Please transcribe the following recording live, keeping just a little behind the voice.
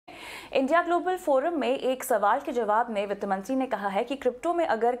India global forum में एक सवाल के जवाब में वित्त मंत्री ने कहा है कि क्रिप्टो में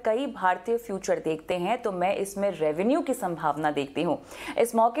अगर कई भारतीय फ्यूचर देखते हैं तो मैं इसमें रेवेन्यू की संभावना देखती हूं।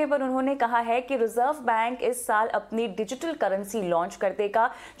 इस मौके पर उन्होंने कहा है कि रिजर्व बैंक इस साल अपनी डिजिटल करेंसी लॉन्च कर देगा,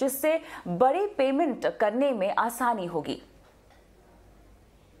 जिससे बड़े पेमेंट करने में आसानी होगी।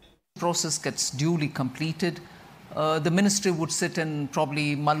 Process gets duly completed. The ministry would sit and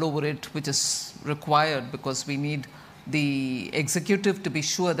probably mull over it, which is required because we need the executive to be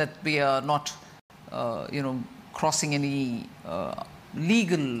sure that we are not, crossing any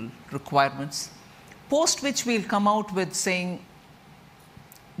legal requirements. Post which we'll come out with saying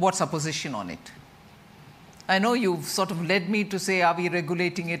what's our position on it. I know you've sort of led me to say, are we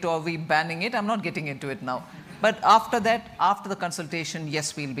regulating it or are we banning it? I'm not getting into it now. But after that, after the consultation,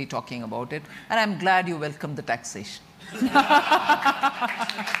 yes, we'll be talking about it. And I'm glad you welcomed the taxation.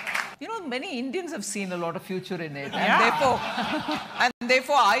 Many Indians have seen a lot of future in it. And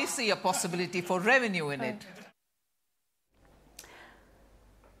therefore, I see a possibility for revenue in it.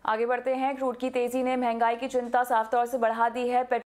 आगे बढ़ते हैं। Crude की तेजी ने महंगाई की चिंता साफ तौर से बढ़ा दी है।